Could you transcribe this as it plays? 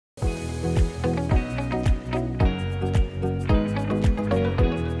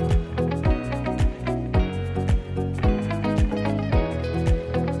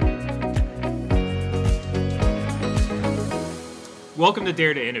Welcome to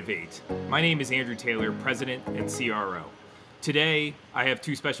Dare to Innovate. My name is Andrew Taylor, President and CRO. Today, I have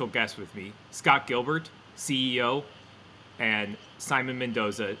two special guests with me, Scott Gilbert, CEO, and Simon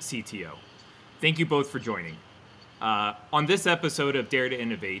Mendoza, CTO. Thank you both for joining. On this episode of Dare to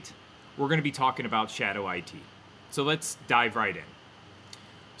Innovate, we're going to be talking about shadow IT. So let's dive right in.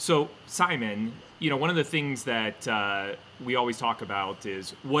 So Simon, one of the things that we always talk about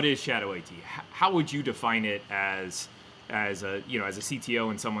is what is shadow IT? How would you define it as a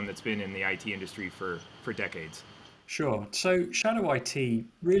CTO and someone that's been in the IT industry for decades? Sure. So shadow IT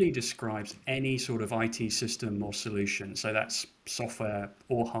really describes any sort of IT system or solution. So that's software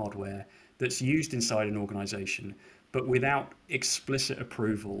or hardware that's used inside an organization, but without explicit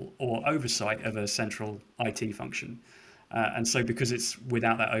approval or oversight of a central IT function. And so because it's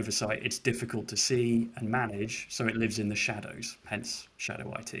without that oversight, it's difficult to see and manage. So it lives in the shadows, hence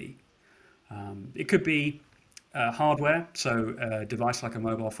shadow IT. It could be hardware, so a device like a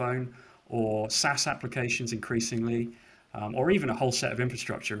mobile phone, or SaaS applications increasingly, or even a whole set of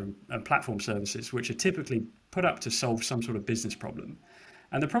infrastructure and platform services, which are typically put up to solve some sort of business problem.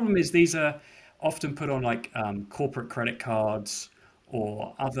 And the problem is these are often put on like corporate credit cards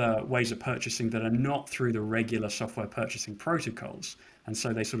or other ways of purchasing that are not through the regular software purchasing protocols. And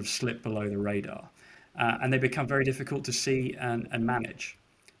so they sort of slip below the radar. And they become very difficult to see and manage.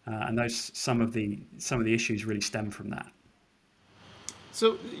 And some of the issues really stem from that.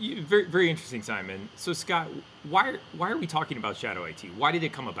 So very, very interesting, Simon. So Scott, why are we talking about shadow IT? Why did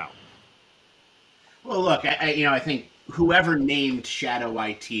it come about? Well, look, I think whoever named shadow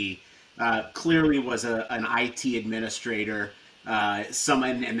IT clearly was an IT administrator,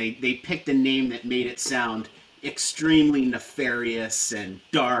 someone, and they picked a name that made it sound extremely nefarious and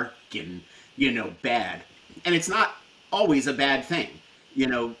dark and bad. And it's not always a bad thing.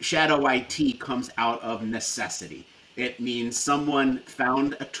 Shadow IT comes out of necessity. It means someone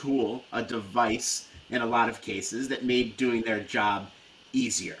found a tool, a device, in a lot of cases, that made doing their job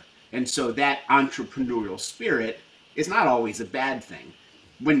easier. And so that entrepreneurial spirit is not always a bad thing.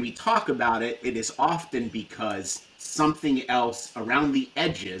 When we talk about it, it is often because something else around the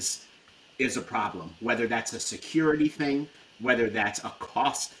edges is a problem, whether that's a security thing, whether that's a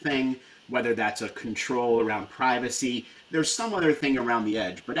cost thing, whether that's a control around privacy. There's some other thing around the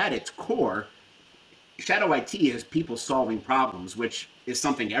edge, but at its core, shadow IT is people solving problems, which is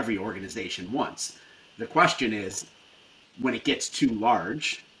something every organization wants. The question is, when it gets too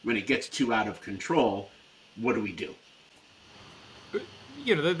large, when it gets too out of control, what do we do?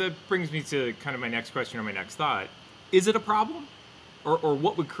 That brings me to kind of my next question or my next thought. Is it a problem? Or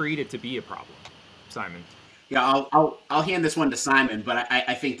what would create it to be a problem, Simon? Yeah, I'll hand this one to Simon, but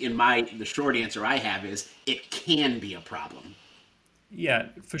I think the short answer I have is it can be a problem. Yeah,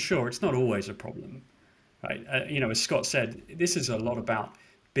 for sure. It's not always a problem, right? As Scott said, this is a lot about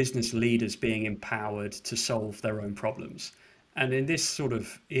business leaders being empowered to solve their own problems. And in this sort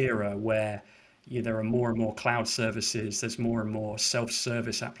of era where there are more and more cloud services, there's more and more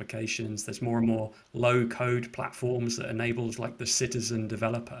self-service applications, there's more and more low-code platforms that enables like the citizen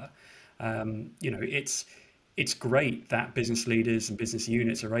developer. It's great that business leaders and business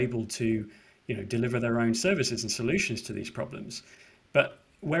units are able to, deliver their own services and solutions to these problems. But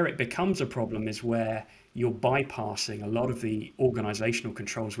where it becomes a problem is where you're bypassing a lot of the organizational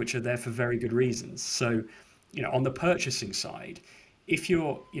controls, which are there for very good reasons. So, on the purchasing side, if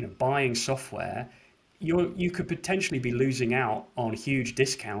you're, buying software, you could potentially be losing out on huge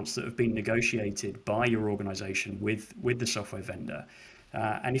discounts that have been negotiated by your organization with the software vendor.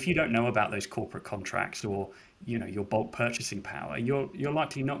 And if you don't know about those corporate contracts or your bulk purchasing power, you're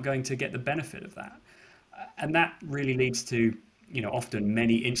likely not going to get the benefit of that. And that really leads to often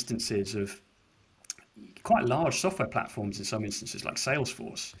many instances of quite large software platforms, in some instances like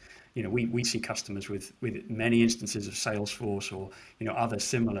Salesforce. We see customers with many instances of Salesforce or other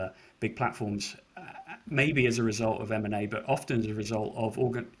similar big platforms, maybe as a result of M&A, but often as a result of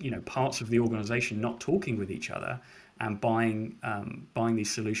parts of the organization not talking with each other and buying these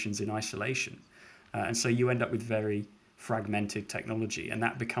solutions in isolation. And so you end up with very fragmented technology, and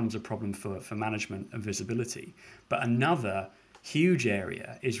that becomes a problem for management and visibility. But another huge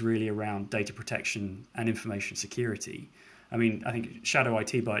area is really around data protection and information security. I mean, I think shadow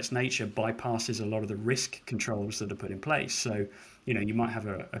IT by its nature bypasses a lot of the risk controls that are put in place. So, you might have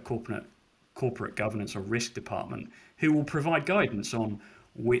a corporate governance or risk department who will provide guidance on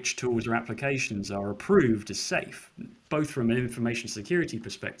which tools or applications are approved as safe, both from an information security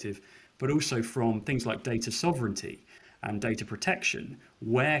perspective, but also from things like data sovereignty and data protection.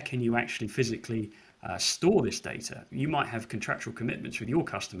 Where can you actually physically store this data? You might have contractual commitments with your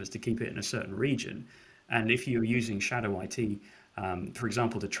customers to keep it in a certain region. And if you're using shadow IT for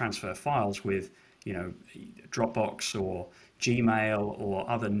example, to transfer files with, Dropbox or Gmail or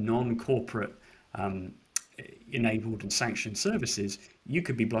other non-corporate enabled and sanctioned services, you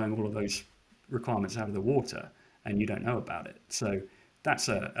could be blowing all of those requirements out of the water and you don't know about it. So that's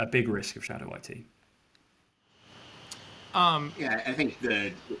a big risk of shadow IT. Yeah, I think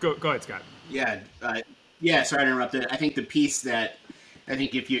Go ahead, Scott. Yeah, sorry to interrupt. I think the piece that I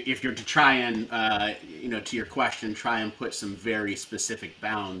think if you're to try and to your question, try and put some very specific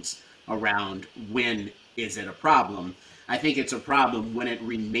bounds around when is it a problem. I think it's a problem when it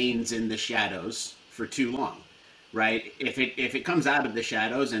remains in the shadows for too long, right? If it comes out of the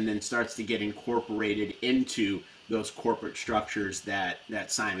shadows and then starts to get incorporated into those corporate structures that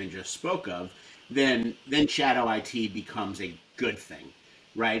Simon just spoke of, then shadow IT becomes a good thing,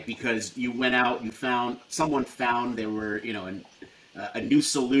 right? Because you went out, someone found there were, a new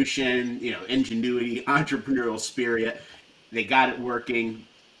solution, ingenuity, entrepreneurial spirit. They got it working,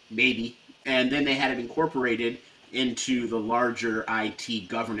 maybe, and then they had it incorporated into the larger IT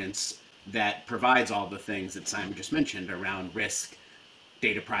governance that provides all the things that Simon just mentioned around risk,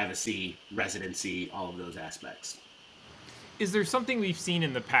 data privacy, residency, all of those aspects. Is there something we've seen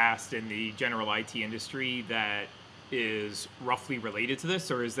in the past in the general IT industry that is roughly related to this,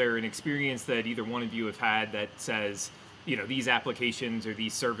 or is there an experience that either one of you have had that says, these applications or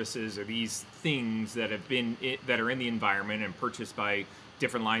these services or these things that are in the environment and purchased by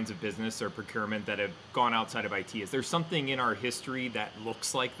different lines of business or procurement that have gone outside of IT? Is there something in our history that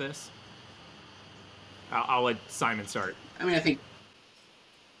looks like this? I'll let Simon start. I mean, I think.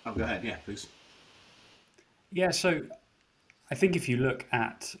 Oh, go ahead. Yeah, please. Yeah, so I think if you look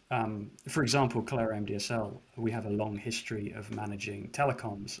at, for example, Clara MDSL, we have a long history of managing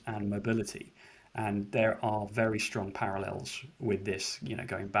telecoms and mobility. And there are very strong parallels with this,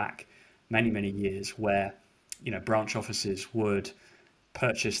 going back many, many years where, branch offices would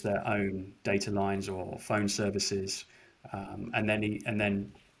purchase their own data lines or phone services. And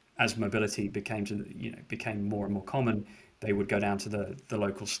then as mobility became more and more common, they would go down to the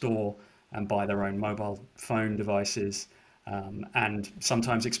local store and buy their own mobile phone devices, and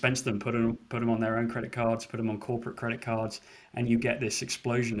sometimes expense them, put them on their own credit cards, put them on corporate credit cards, and you get this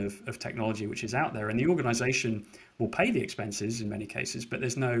explosion of technology which is out there. And the organization will pay the expenses in many cases, but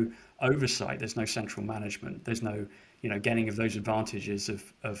there's no oversight, there's no central management, there's no getting of those advantages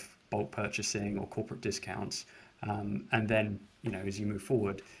of bulk purchasing or corporate discounts. And then as you move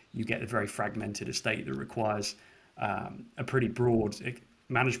forward, you get a very fragmented estate that requires a pretty broad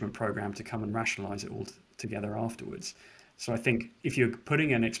management program to come and rationalize it all together afterwards. So I think if you're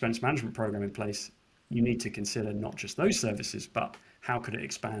putting an expense management program in place, you need to consider not just those services, but how could it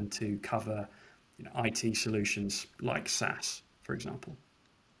expand to cover IT solutions like SaaS, for example.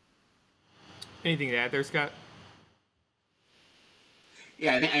 Anything to add there, Scott?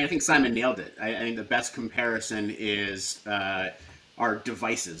 Yeah, I think Simon nailed it. I think the best comparison is our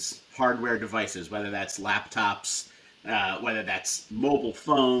devices, hardware devices, whether that's laptops, whether that's mobile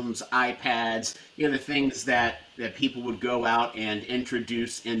phones, iPads, the things that people would go out and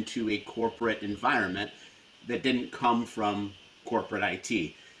introduce into a corporate environment that didn't come from corporate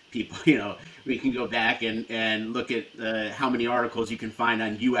IT. People, we can go back and look at how many articles you can find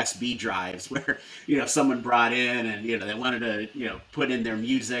on USB drives where, someone brought in and, they wanted to, put in their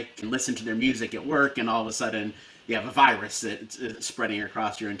music and listen to their music at work, and all of a sudden you have a virus that's spreading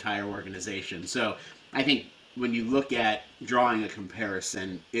across your entire organization. So I think when you look at drawing a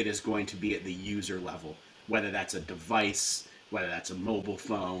comparison, it is going to be at the user level, whether that's a device, whether that's a mobile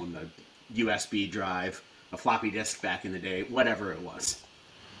phone, a USB drive, a floppy disk back in the day, whatever it was.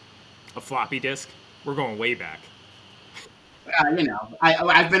 A floppy disk? We're going way back. I've been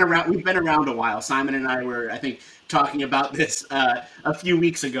around. We've been around a while. Simon and I were, I think, talking about this a few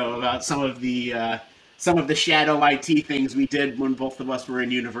weeks ago about some of the shadow IT things we did when both of us were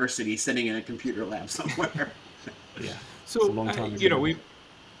in university, sitting in a computer lab somewhere. Yeah. So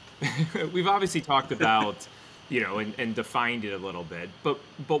we've obviously talked about and defined it a little bit, but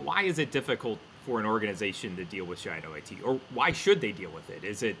why is it difficult for an organization to deal with shadow IT, or why should they deal with it?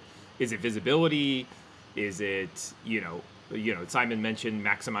 Is it visibility? Is it Simon mentioned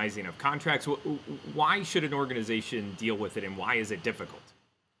maximizing of contracts. Why should an organization deal with it, and why is it difficult?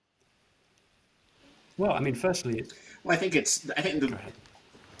 Well, I mean, firstly,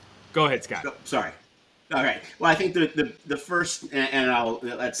 Go ahead, Scott. Oh, sorry. All right. Well, I think the first, and I'll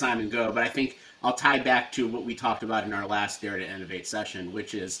let Simon go, but I think I'll tie back to what we talked about in our last Dare to Innovate session,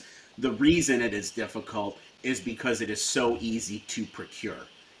 which is the reason it is difficult is because it is so easy to procure.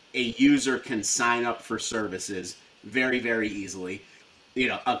 A user can sign up for services very, very easily.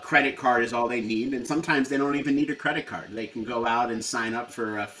 a credit card is all they need, and sometimes they don't even need a credit card. They can go out and sign up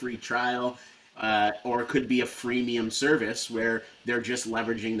for a free trial, or it could be a freemium service where they're just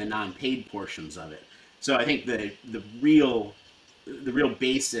leveraging the non-paid portions of it. So I think the real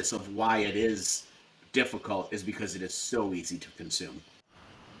basis of why it is difficult is because it is so easy to consume.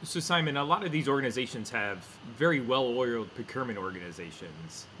 So Simon, a lot of these organizations have very well-oiled procurement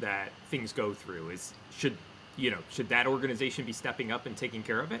organizations that things go through. Should that organization be stepping up and taking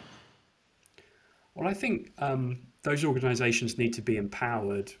care of it? Well, I think those organizations need to be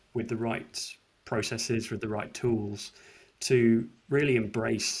empowered with the right processes, with the right tools to really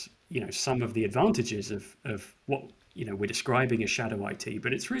embrace, some of the advantages of what, we're describing as shadow IT,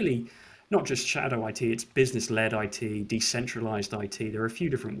 but it's really not just shadow IT, it's business-led IT, decentralized IT. There are a few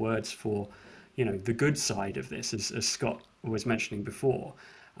different words for, the good side of this, as Scott was mentioning before.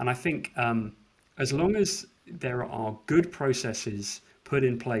 And I think as long as there are good processes put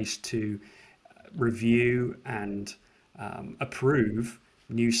in place to review and approve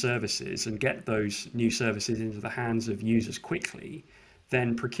new services and get those new services into the hands of users quickly,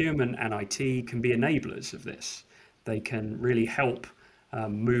 then procurement and IT can be enablers of this. They can really help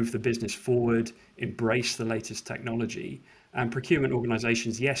move the business forward, embrace the latest technology. And procurement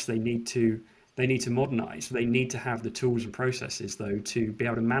organizations, yes, they need to modernize. They need to have the tools and processes, though, to be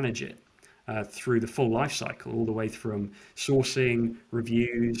able to manage it through the full life cycle, all the way from sourcing,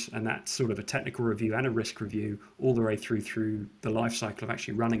 reviews, and that's sort of a technical review and a risk review, all the way through the life cycle of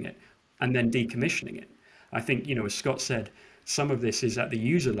actually running it and then decommissioning it. I think, as Scott said, some of this is at the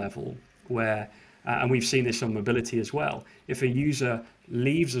user level where, and we've seen this on mobility as well, if a user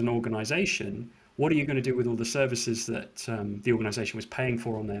leaves an organization, what are you going to do with all the services that the organization was paying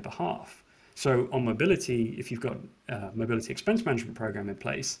for on their behalf? So on mobility, if you've got a mobility expense management program in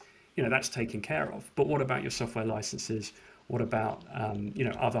place, that's taken care of. But what about your software licenses? What about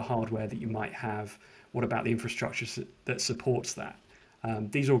other hardware that you might have? What about the infrastructure that supports that?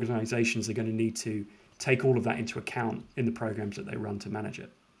 These organizations are going to need to take all of that into account in the programs that they run to manage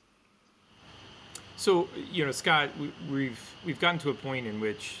it. So, Scott, we've gotten to a point in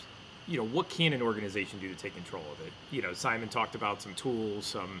which, what can an organization do to take control of it? Simon talked about some tools,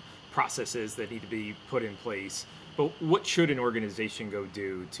 some processes that need to be put in place. But what should an organization go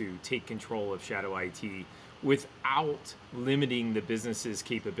do to take control of shadow IT without limiting the business's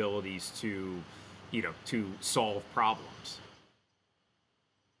capabilities to solve problems?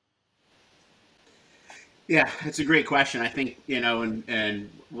 Yeah, it's a great question. I think, and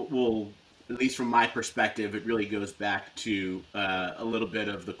we'll, at least from my perspective, it really goes back to a little bit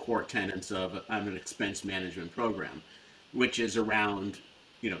of the core tenets of an expense management program, which is around,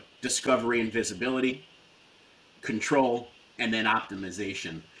 discovery and visibility, control, and then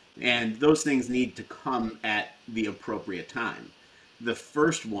optimization. And those things need to come at the appropriate time. The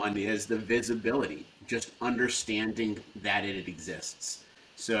first one is the visibility, just understanding that it exists.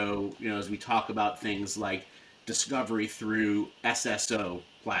 So, as we talk about things like discovery through SSO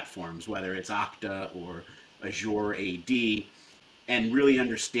platforms, whether it's Okta or Azure AD, and really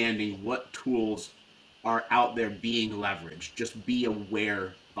understanding what tools are out there being leveraged, just be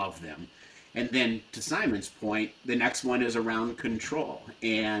aware of them. And then to Simon's point, the next one is around control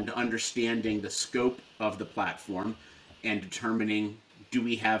and understanding the scope of the platform and determining, do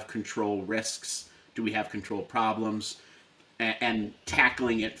we have control risks? Do we have control problems? And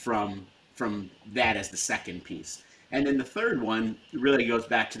tackling it from that as the second piece. And then the third one really goes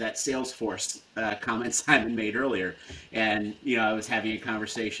back to that Salesforce comment Simon made earlier. And, I was having a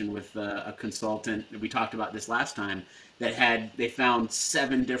conversation with a consultant, we talked about this last time, they found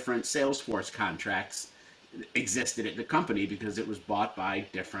 7 different Salesforce contracts existed at the company because it was bought by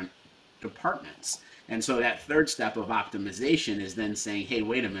different departments. And so that third step of optimization is then saying, hey,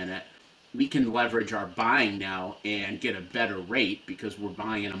 wait a minute, we can leverage our buying now and get a better rate because we're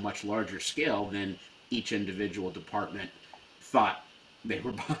buying at a much larger scale than each individual department thought they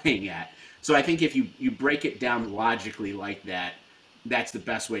were buying at. So I think if you break it down logically like that, that's the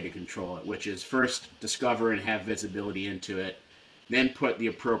best way to control it, which is first discover and have visibility into it, then put the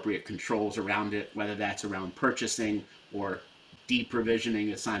appropriate controls around it, whether that's around purchasing or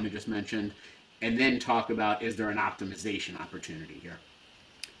deprovisioning, as Simon just mentioned, and then talk about, is there an optimization opportunity here?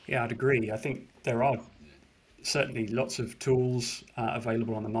 Yeah, I'd agree. I think there are certainly lots of tools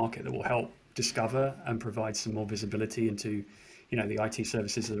available on the market that will help discover and provide some more visibility into, the IT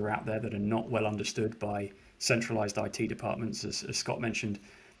services that are out there that are not well understood by centralized IT departments. As Scott mentioned,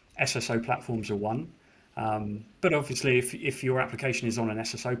 SSO platforms are one. But obviously, if your application is on an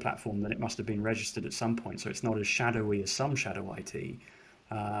SSO platform, then it must have been registered at some point. So it's not as shadowy as some shadow IT.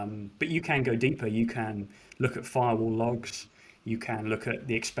 But you can go deeper. You can look at firewall logs. You can look at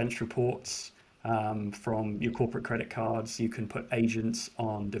the expense reports from your corporate credit cards. You can put agents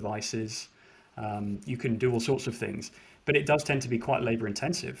on devices. You can do all sorts of things, but it does tend to be quite labor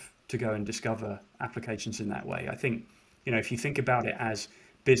intensive to go and discover applications in that way. I think, if you think about it as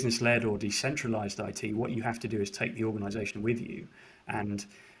business-led or decentralized IT, what you have to do is take the organization with you and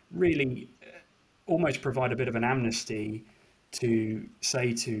really almost provide a bit of an amnesty to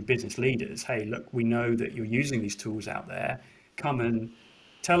say to business leaders, hey, look, we know that you're using these tools out there. Come and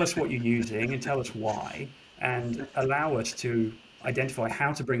tell us what you're using and tell us why, and allow us to identify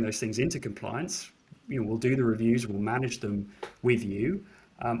how to bring those things into compliance. We'll do the reviews, we'll manage them with you,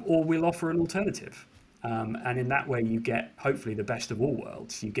 or we'll offer an alternative. And in that way, you get hopefully the best of all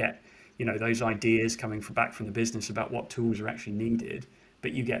worlds. You get, those ideas coming back from the business about what tools are actually needed,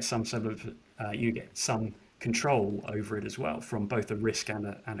 but you get some sort of, you get some control over it as well from both a risk and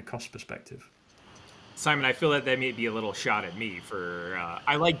a cost perspective. Simon, I feel that may be a little shot at me for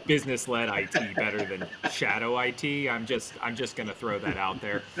I like business-led IT better than shadow IT. I'm just going to throw that out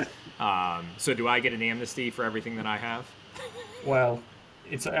there. So do I get an amnesty for everything that I have? Well,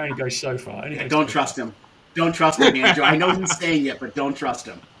 it only goes so far. Don't trust him. Don't trust him, Andrew. I know he's saying it, but don't trust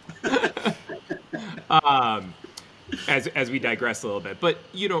him. As we digress a little bit, but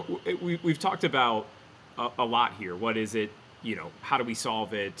we've talked about a lot here. What is it? How do we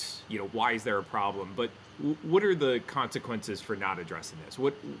solve it? Why is there a problem? But what are the consequences for not addressing this?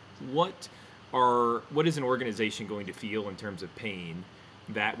 What is an organization going to feel in terms of pain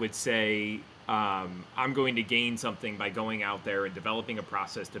that would say, I'm going to gain something by going out there and developing a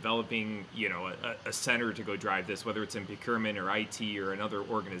process, developing, a center to go drive this, whether it's in procurement or IT or another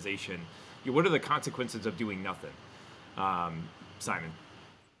organization. What are the consequences of doing nothing? Simon?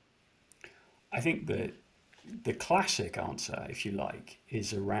 I think that the classic answer, if you like,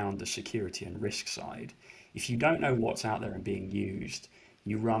 is around the security and risk side. If you don't know what's out there and being used,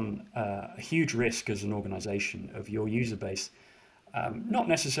 you run a huge risk as an organization of your user base, not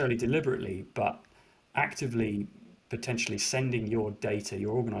necessarily deliberately, but actively potentially sending your data,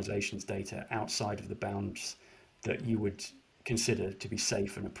 your organization's data, outside of the bounds that you would consider to be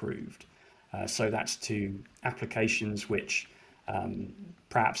safe and approved. So that's to applications which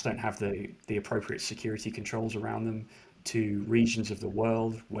perhaps don't have the appropriate security controls around them, to regions of the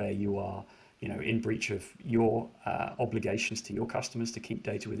world where you are, in breach of your obligations to your customers to keep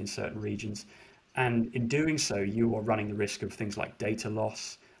data within certain regions. And in doing so, you are running the risk of things like data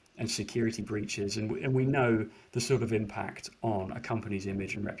loss and security breaches. And we know the sort of impact on a company's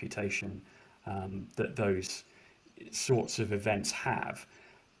image and reputation that those sorts of events have.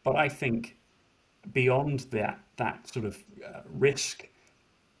 But I think beyond that sort of risk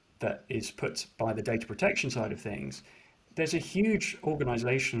that is put by the data protection side of things, there's a huge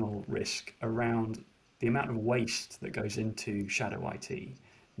organizational risk around the amount of waste that goes into shadow IT,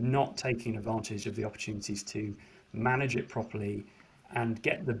 not taking advantage of the opportunities to manage it properly and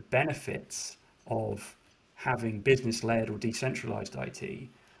get the benefits of having business-led or decentralized IT,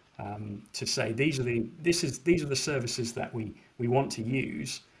 to say these are the services that we want to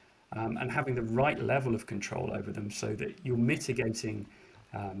use, and having the right level of control over them so that you're mitigating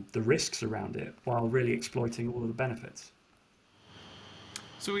the risks around it while really exploiting all of the benefits.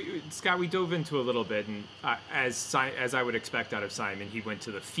 So, Scott, we dove into a little bit, and as I would expect out of Simon, he went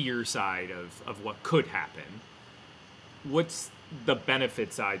to the fear side of what could happen. What's the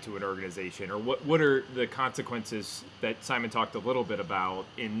benefit side to an organization, or what are the consequences that Simon talked a little bit about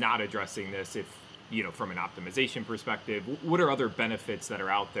in not addressing this? If from an optimization perspective, what are other benefits that are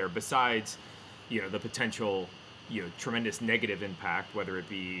out there besides the potential tremendous negative impact, whether it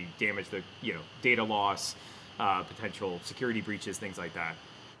be damage to data loss, potential security breaches, things like that?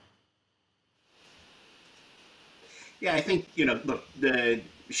 Yeah, I think, look, the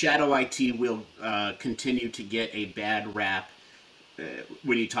shadow IT will continue to get a bad rap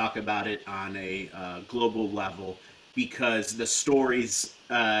when you talk about it on a global level, because the stories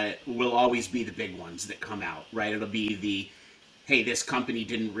will always be the big ones that come out, right? It'll be hey, this company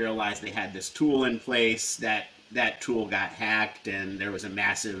didn't realize they had this tool in place, that tool got hacked, and there was a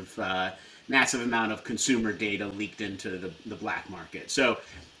massive amount of consumer data leaked into the black market. So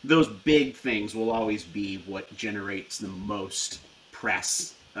those big things will always be what generates the most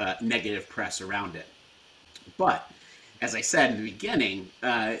press, negative press around it. But as I said in the beginning,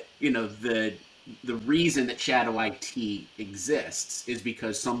 the reason that shadow IT exists is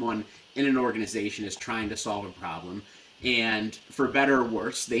because someone in an organization is trying to solve a problem, and for better or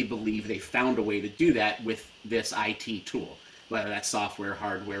worse, they believe they found a way to do that with this IT tool, whether that's software,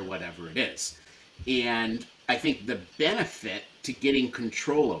 hardware, whatever it is. And I think the benefit to getting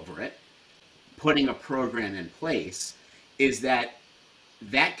control over it, putting a program in place, is that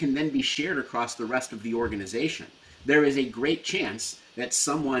that can then be shared across the rest of the organization. There is a great chance that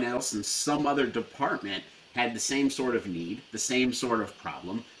someone else in some other department had the same sort of need, the same sort of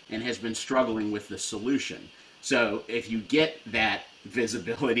problem, and has been struggling with the solution. So if you get that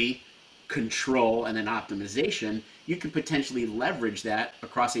visibility, control, and then optimization, you can potentially leverage that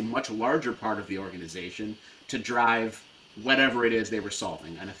across a much larger part of the organization to drive whatever it is they were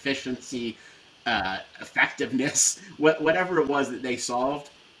solving, an efficiency, effectiveness, whatever it was that they solved.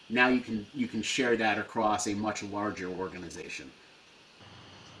 Now you can share that across a much larger organization.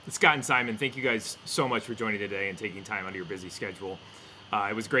 Scott and Simon, thank you guys so much for joining today and taking time out of your busy schedule.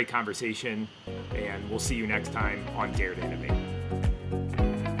 It was a great conversation, and we'll see you next time on Dare to Innovate.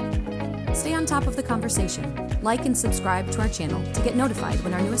 Stay on top of the conversation. Like and subscribe to our channel to get notified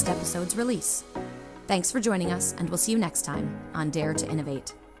when our newest episodes release. Thanks for joining us, and we'll see you next time on Dare to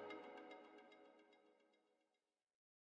Innovate.